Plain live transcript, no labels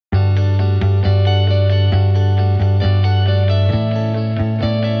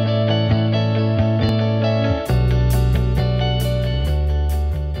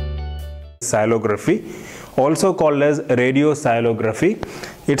sialography, also called as radiosialography.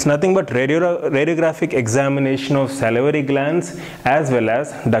 It's nothing but radiographic examination of salivary glands as well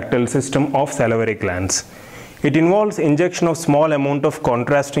as ductal system of salivary glands. It involves injection of small amount of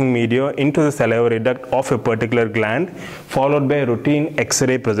contrasting media into the salivary duct of a particular gland, followed by routine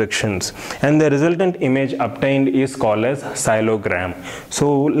X-ray projections, and the resultant image obtained is called as sialogram.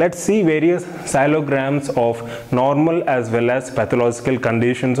 So let's see various sialograms of normal as well as pathological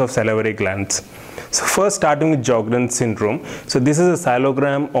conditions of salivary glands. So first, starting with Sjogren's syndrome. So this is a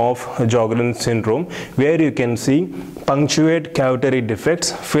sialogram of Sjogren's syndrome, where you can see punctuate cavitary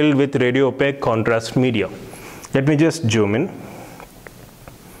defects filled with radio-opaque contrast media. Let me just zoom in.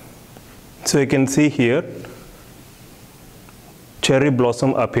 So you can see here cherry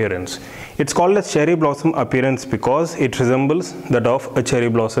blossom appearance. It's called as cherry blossom appearance because it resembles that of a cherry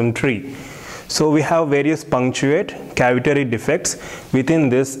blossom tree. So we have various punctuate cavitary defects within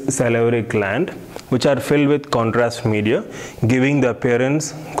this salivary gland, which are filled with contrast media, giving the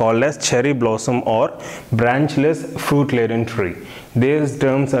appearance called as cherry blossom or branchless fruit-laden tree. These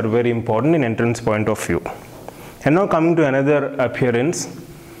terms are very important in entrance point of view. And now coming to another appearance,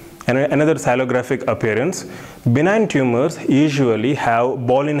 another sialographic appearance. Benign tumors usually have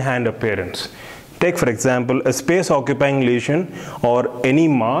ball-in-hand appearance. Take for example a space-occupying lesion or any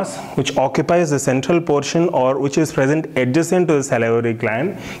mass which occupies the central portion or which is present adjacent to the salivary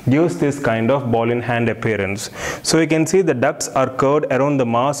gland gives this kind of ball-in-hand appearance. So you can see the ducts are curved around the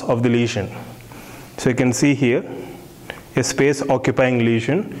mass of the lesion. So you can see here a space-occupying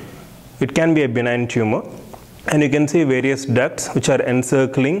lesion. It can be a benign tumor. And you can see various ducts which are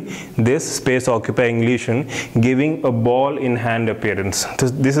encircling this space-occupying lesion, giving a ball-in-hand appearance.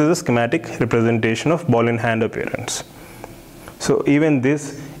 This is a schematic representation of ball-in-hand appearance. So even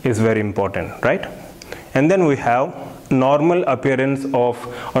this is very important, right? And then we have normal appearance of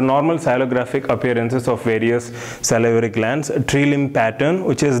or normal sialographic appearances of various salivary glands. A tree-limb pattern,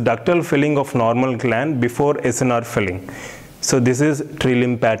 which is ductal filling of normal gland before SNR filling. So this is tree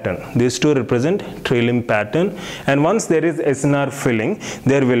limb pattern. These two represent tree limb pattern, and once there is SNR filling,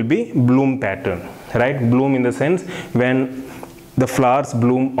 there will be bloom pattern, right? Bloom in the sense when the flowers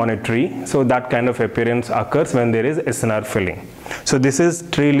bloom on a tree. So that kind of appearance occurs when there is SNR filling. So this is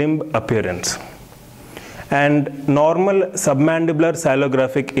tree limb appearance. And normal submandibular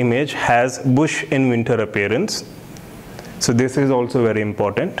sialographic image has bush in winter appearance. So this is also very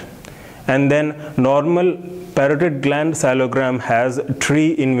important. And then normal parotid gland sialogram has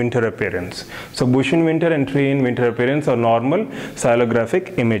tree in winter appearance. So bush in winter and tree in winter appearance are normal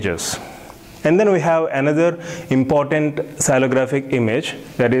sialographic images. And then we have another important sialographic image,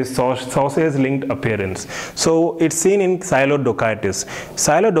 that is sausage-linked appearance. So it's seen in sialodochitis.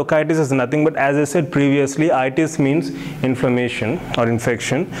 Sialodochitis is nothing but, as I said previously, itis means inflammation or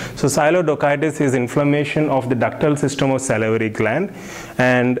infection. So sialodochitis is inflammation of the ductal system of salivary gland,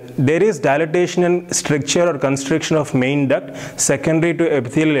 and there is dilatation and stricture or constriction of main duct secondary to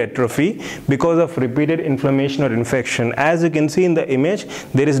epithelial atrophy because of repeated inflammation or infection. As you can see in the image,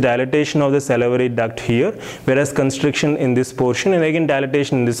 there is dilatation of the salivary duct here, whereas constriction in this portion and again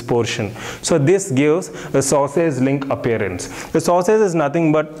dilatation in this portion. So this gives a sausage-linked appearance. The sausage is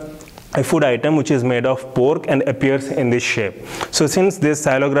nothing but a food item which is made of pork and appears in this shape. So since this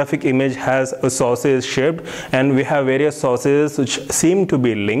sialographic image has a sausage shaped and we have various sausages which seem to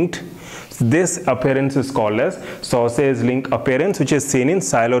be linked, this appearance is called as sausage-linked appearance, which is seen in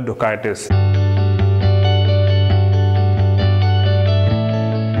sialodochitis.